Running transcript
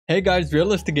Hey guys,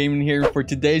 Realistic Gaming here. For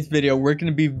today's video, we're going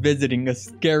to be visiting a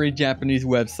scary Japanese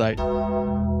website.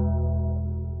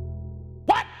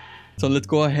 What? So let's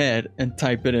go ahead and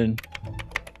type it in.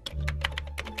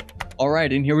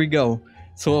 Alright, and here we go.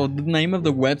 So the name of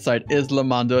the website is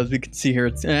Lomando, as we can see here.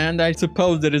 And I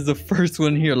suppose it is the first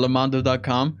one here,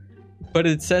 lomando.com. But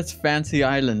it says Fancy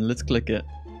Island. Let's click it.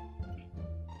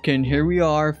 Okay, and here we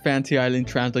are. Fancy Island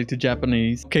translate to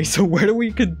Japanese. Okay, so where do we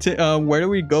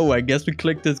go? I guess we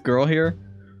click this girl here.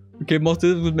 Okay, most of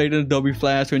this was made in Adobe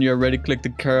Flash. When you're ready, click the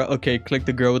click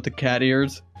the girl with the cat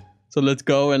ears. So let's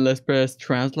go and let's press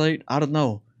translate. I don't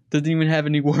know. Doesn't even have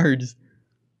any words.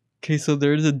 Okay, so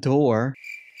there's a door.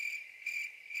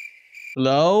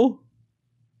 Hello?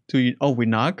 Oh, we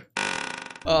knock?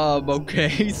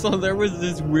 Okay, so there was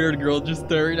this weird girl just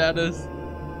staring at us.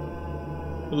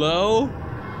 Hello?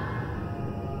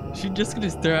 She just gonna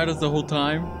stare at us the whole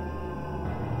time?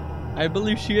 I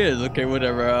believe she is. Okay,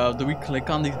 whatever. Do we click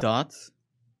on these dots?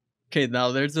 Okay,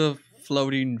 now there's a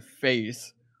floating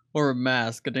face. Or a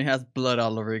mask, and it has blood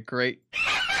all over it. Great.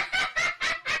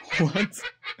 What?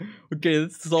 Okay,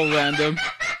 this is all random.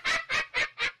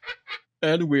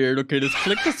 And weird. Okay, let's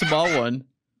click the small one.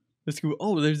 Let's go.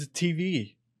 Oh, there's a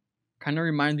TV. Kind of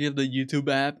reminds me of the YouTube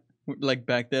app. Like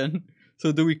back then.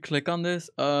 So do we click on this?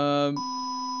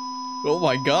 Oh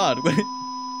my god,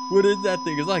 what is that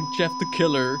thing? It's like Jeff the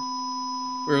Killer.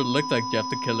 Or it looked like Jeff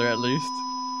the Killer at least.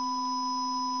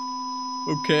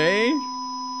 Okay.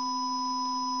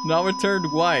 Now it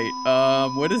turned white.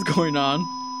 What is going on?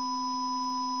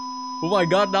 Oh my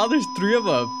god, now there's 3 of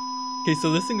them. Okay,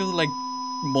 so this thing is like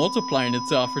multiplying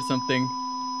itself or something.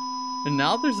 And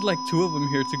now there's like 2 of them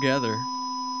here together.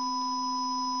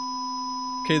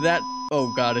 Okay,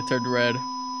 oh god, it turned red.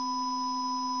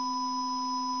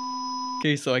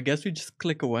 Okay, so I guess we just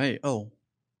click away. Oh.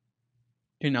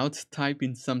 Okay, now it's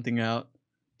typing something out.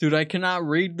 Dude, I cannot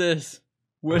read this.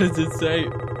 What does it say?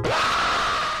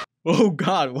 Oh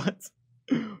god, what?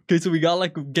 Okay, so we got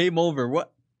like a game over.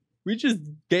 What? We just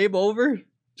game over?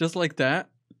 Just like that?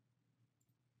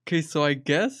 Okay, so I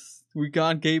guess we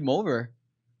got game over.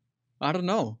 I don't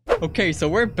know. Okay, so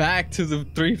we're back to the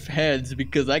 3 heads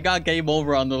because I got game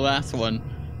over on the last one.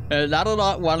 And I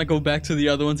don't want to go back to the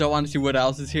other ones. I want to see what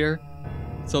else is here.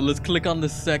 So let's click on the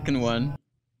second one.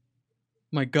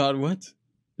 My god, what?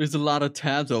 There's a lot of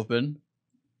tabs open.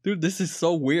 Dude, this is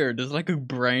so weird. There's like a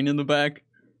brain in the back.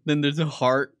 Then there's a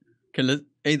heart. Okay,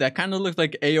 hey, that kind of looks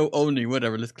like Ao Oni.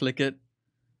 Whatever, let's click it.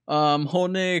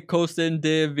 Hone Kosen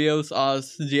de Vios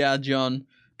as Jiajon.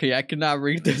 Okay, I cannot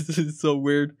read this. This is so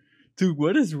weird. Dude,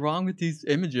 what is wrong with these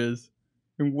images?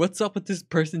 And what's up with this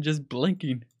person just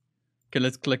blinking? Okay,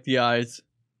 let's click the eyes.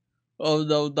 Oh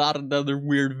no, not another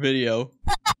weird video.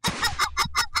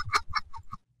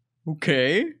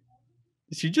 Okay.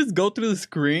 Did she just go through the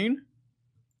screen?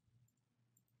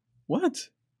 What?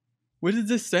 What does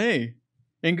this say?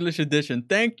 English edition.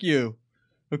 Thank you.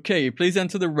 Okay, please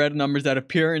enter the red numbers that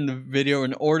appear in the video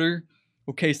in order.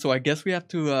 Okay, so I guess we have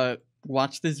to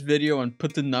watch this video and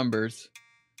put the numbers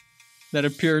that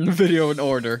appear in the video in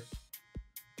order.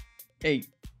 8.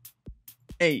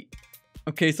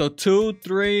 Okay, so 2,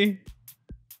 3,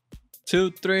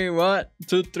 what?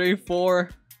 2, 3, 4,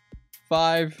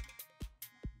 5,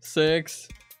 6,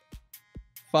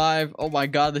 5. Oh my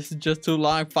god, this is just too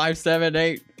long. 5, 7,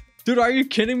 8. Dude, are you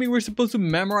kidding me? We're supposed to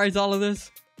memorize all of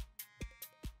this?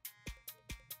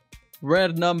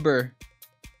 Red number.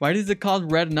 Why is it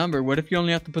called red number? What if you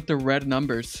only have to put the red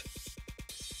numbers?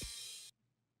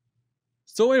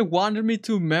 So it wanted me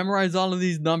to memorize all of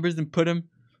these numbers and put them.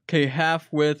 Okay, half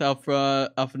with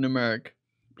alphanumeric.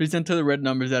 Please enter the red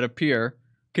numbers that appear.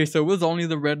 Okay, so it was only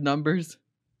the red numbers.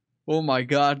 Oh my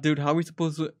god, dude, how are we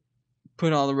supposed to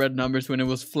put all the red numbers when it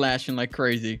was flashing like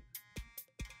crazy?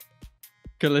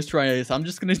 Okay, let's try this. I'm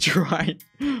just gonna try.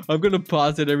 I'm gonna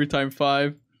pause it every time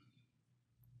 5.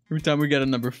 Every time we get a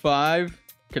number 5.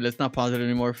 Okay, let's not pause it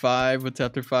anymore. 5. What's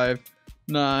after 5?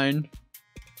 9.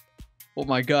 Oh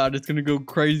my god, it's gonna go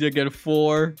crazy. I get a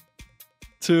 4.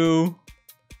 2.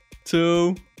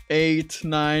 8,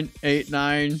 9, 8,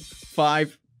 9,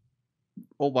 5.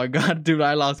 Oh my god, dude,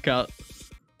 I lost count.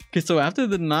 Okay, so after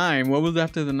the 9, what was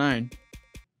after the 9?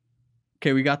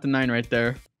 Okay, we got the 9 right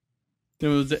there.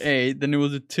 Then it was the 8, then it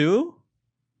was a 2.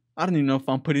 I don't even know if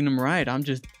I'm putting them right. I'm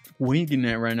just winging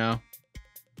it right now.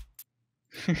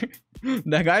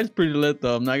 That guy's pretty lit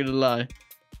though, I'm not gonna lie.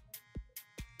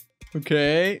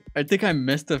 Okay, I think I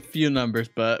missed a few numbers,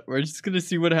 but we're just gonna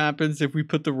see what happens if we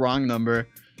put the wrong number.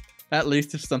 At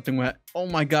least if something went. Oh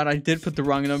my god, I did put the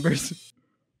wrong numbers.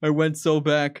 I went so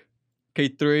back. Okay,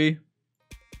 3.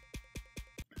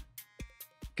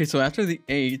 Okay, so after the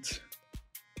 8,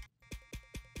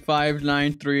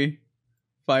 593.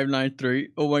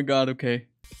 593. Oh my god, okay.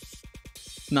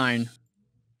 9.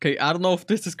 Okay, I don't know if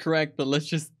this is correct, but let's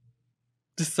just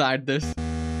decide this.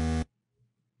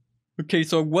 Okay,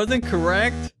 so it wasn't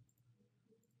correct.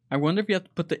 I wonder if you have to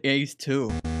put the A's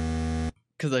too.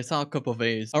 Because I saw a couple of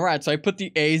A's. Alright, so I put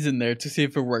the A's in there to see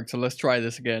if it works. So let's try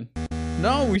this again.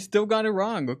 No, we still got it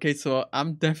wrong. Okay, so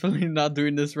I'm definitely not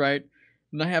doing this right.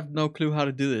 And I have no clue how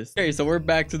to do this. Okay, so we're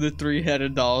back to the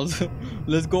 3-headed dolls.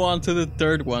 Let's go on to the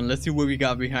third one. Let's see what we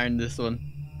got behind this one.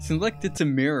 Seems like it's a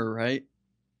mirror, right?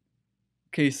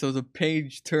 Okay, so the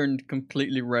page turned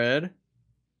completely red.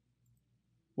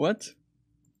 What?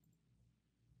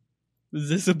 Is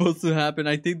this supposed to happen?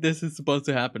 I think this is supposed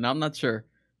to happen. I'm not sure.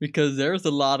 Because there's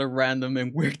a lot of random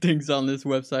and weird things on this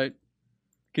website.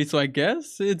 Okay, so I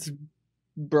guess it's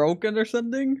broken or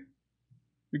something?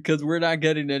 Because we're not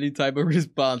getting any type of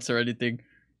response or anything.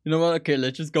 You know what? Okay,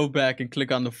 let's just go back and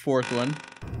click on the fourth one.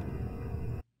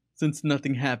 Since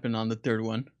nothing happened on the third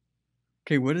one.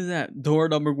 Okay, what is that? Door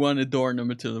number 1 and door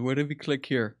number 2. What if we click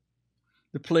here?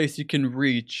 The place you can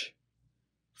reach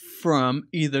from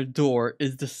either door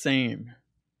is the same.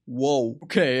 Whoa.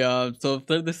 Okay, so if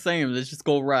they're the same, let's just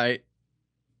go right.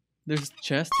 There's a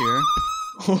chest here.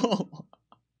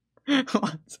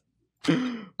 What?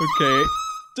 Okay.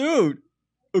 Dude.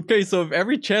 Okay, so if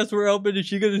every chest we're open, is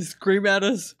she gonna scream at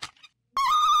us?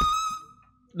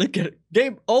 Look at it.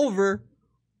 Game over.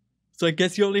 So I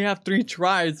guess you only have 3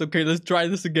 tries. Okay, let's try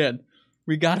this again.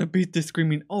 We gotta beat this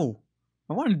screaming. Oh,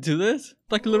 I want to do this.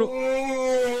 Like a little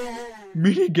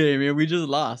mini game and we just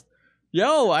lost.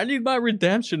 Yo, I need my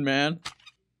redemption, man.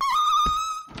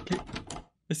 Okay.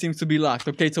 It seems to be locked.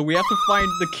 Okay, so we have to find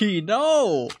the key.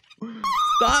 No!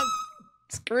 Stop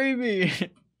screaming.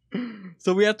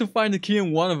 So we have to find the key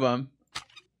in one of them.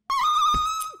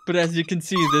 But as you can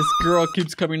see, this girl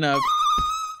keeps coming up.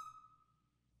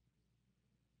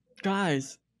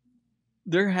 Guys,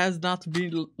 there has not to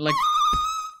be, like...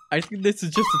 I think this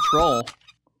is just a troll.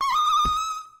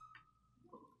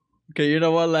 Okay, you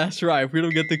know what? Last try. If we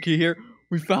don't get the key here,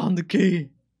 we found the key.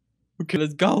 Okay,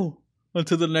 let's go on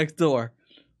to the next door.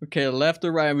 Okay, left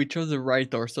or right? We chose the right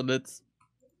door, so let's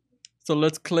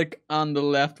click on the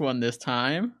left one this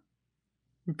time.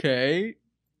 Okay.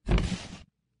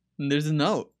 And there's a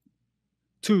note.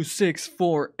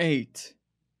 2648.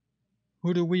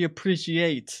 Who do we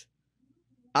appreciate?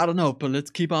 I don't know, but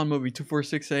let's keep on moving.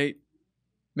 2468.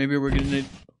 Maybe we're gonna need...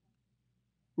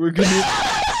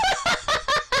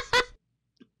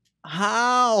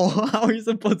 How? How are you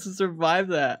supposed to survive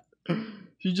that?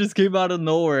 She just came out of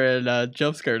nowhere and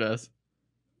jump scared us.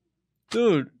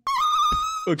 Dude.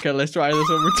 Okay, let's try this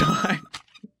one more time.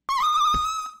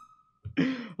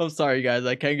 I'm sorry guys,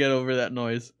 I can't get over that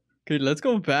noise. Okay, let's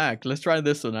go back. Let's try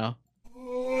this one now.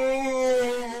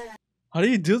 How do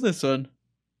you do this one?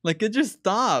 Like, it just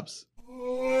stops.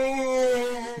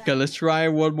 Okay, let's try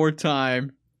it one more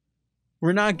time.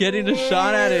 We're not getting a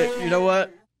shot at it. You know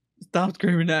what? Stop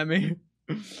screaming at me.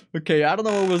 Okay, I don't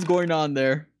know what was going on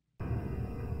there.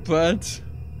 But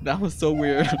that was so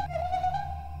weird.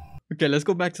 Okay, let's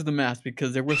go back to the mask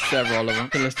because there were several of them.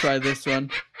 Okay, let's try this one.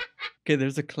 Okay,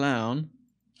 there's a clown.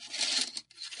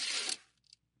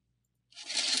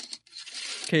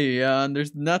 Okay,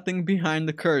 there's nothing behind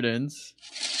the curtains.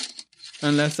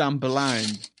 Unless I'm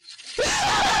blind.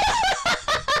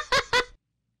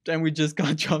 And we just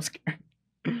got jump scared.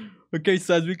 Okay,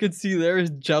 so as we can see, there is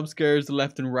jump scares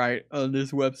left and right on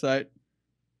this website.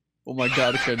 Oh my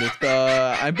god, okay, let's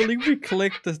go. I believe we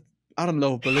clicked the... I don't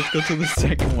know, but let's go to the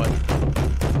second one.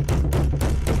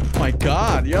 Oh my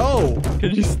god, yo!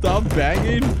 Can you stop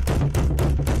banging?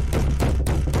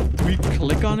 Do we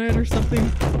click on it or something?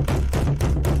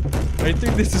 I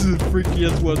think this is the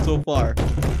freakiest one so far.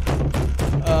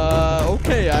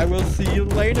 Okay, I will see you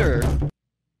later.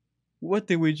 What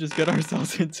did we just get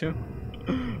ourselves into?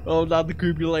 Oh, not the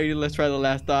creepy lady. Let's try the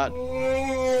last dot.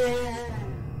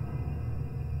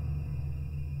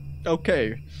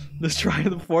 Okay, let's try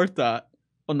the fourth dot.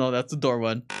 Oh no, that's the door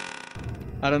one.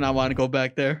 I do not want to go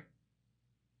back there.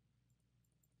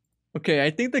 Okay,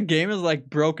 I think the game is like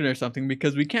broken or something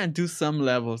because we can't do some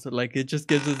levels. Like, it just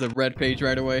gives us a red page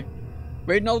right away.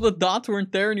 Wait, no, the dots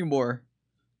weren't there anymore.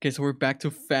 Okay, so we're back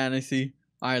to Fantasy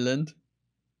Island.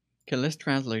 Okay, let's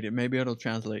translate it. Maybe it'll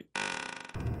translate.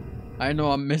 I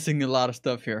know I'm missing a lot of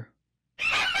stuff here.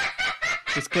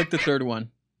 Let's click the third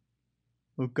one.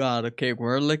 Oh god, okay,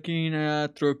 we're looking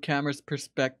at through a camera's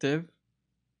perspective.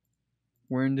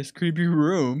 We're in this creepy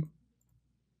room.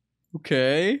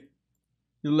 Okay.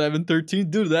 11:13.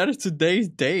 Dude, that is today's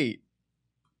date.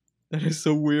 That is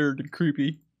so weird and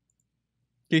creepy.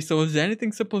 Okay, so is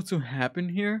anything supposed to happen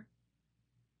here?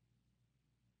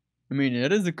 I mean,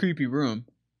 it is a creepy room.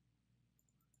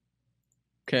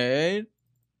 Okay.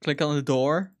 Click on the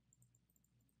door.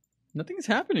 Nothing's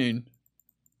happening.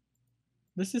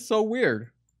 This is so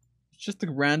weird. It's just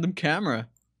a random camera.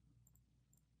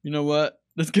 You know what?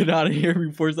 Let's get out of here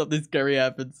before something scary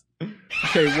happens.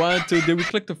 Okay, 1, 2. Did we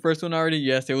click the first one already?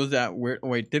 Yes, it was that weird.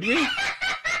 Wait, did we?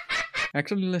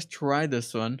 Actually, let's try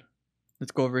this one.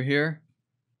 Let's go over here.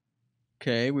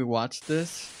 Okay, we watched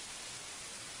this.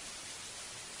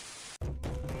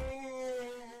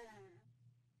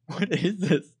 What is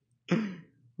this?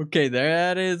 Okay,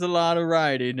 that is a lot of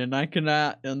writing, and I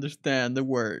cannot understand the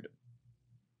word.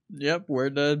 Yep, we're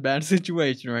in a bad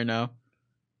situation right now.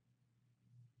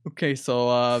 Okay,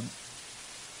 so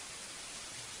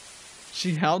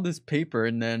she held this paper,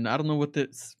 and then I don't know what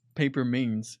this paper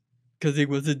means because it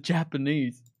was in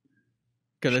Japanese.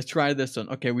 Okay, let's try this one.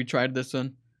 Okay, we tried this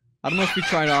one. I don't know if we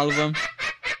tried all of them.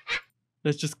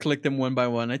 Let's just click them one by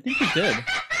one. I think we did.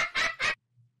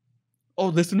 Oh,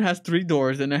 this one has 3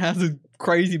 doors, and it has a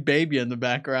crazy baby in the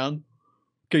background.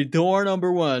 Okay, door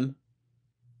number 1.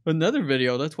 Another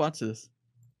video. Let's watch this.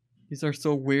 These are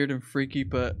so weird and freaky,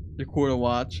 but they're cool to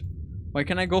watch. Why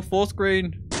can't I go full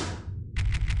screen?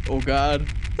 Oh god.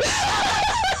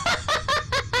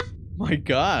 My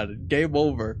god. Game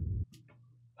over.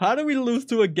 How did we lose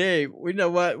to a game? We know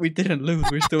what? We didn't lose.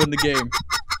 We're still in the game.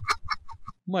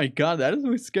 My god, that is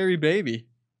a scary baby.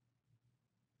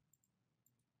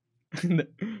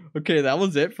 Okay, that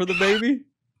was it for the baby?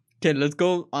 Okay, let's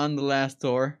go on the last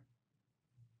door.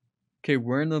 Okay,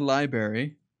 we're in the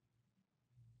library.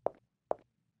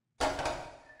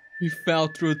 He fell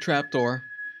through a trapdoor.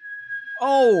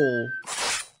 Oh!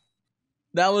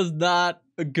 That was not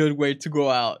a good way to go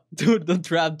out. Dude, the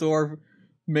trapdoor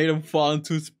made him fall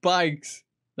into spikes.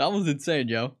 That was insane,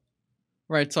 yo.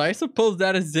 Right, so I suppose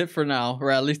that is it for now. Or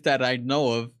at least that I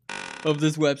know of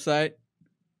this website.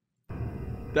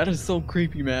 That is so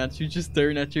creepy, man. She's just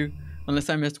staring at you. Unless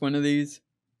I missed one of these.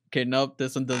 Okay, nope,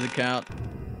 this one doesn't count.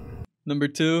 Number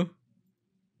 2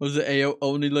 was the AO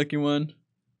only looking one.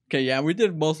 Okay, yeah, we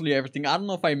did mostly everything. I don't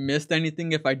know if I missed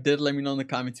anything. If I did, let me know in the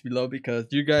comments below because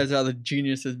you guys are the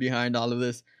geniuses behind all of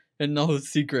this and know the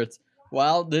secrets.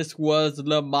 Well, this was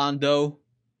Lomando,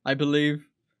 I believe.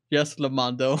 Yes,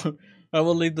 Lomando.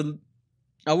 I'll leave the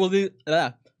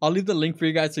link for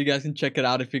you guys so you guys can check it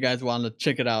out if you guys want to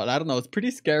check it out. I don't know, it's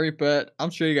pretty scary, but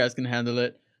I'm sure you guys can handle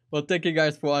it. Well, thank you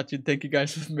guys for watching. Thank you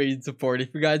guys for amazing support.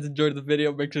 If you guys enjoyed the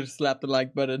video, make sure to slap the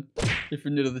like button. If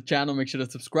you're new to the channel, make sure to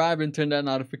subscribe and turn that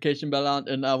notification bell on.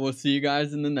 And I will see you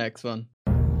guys in the next one.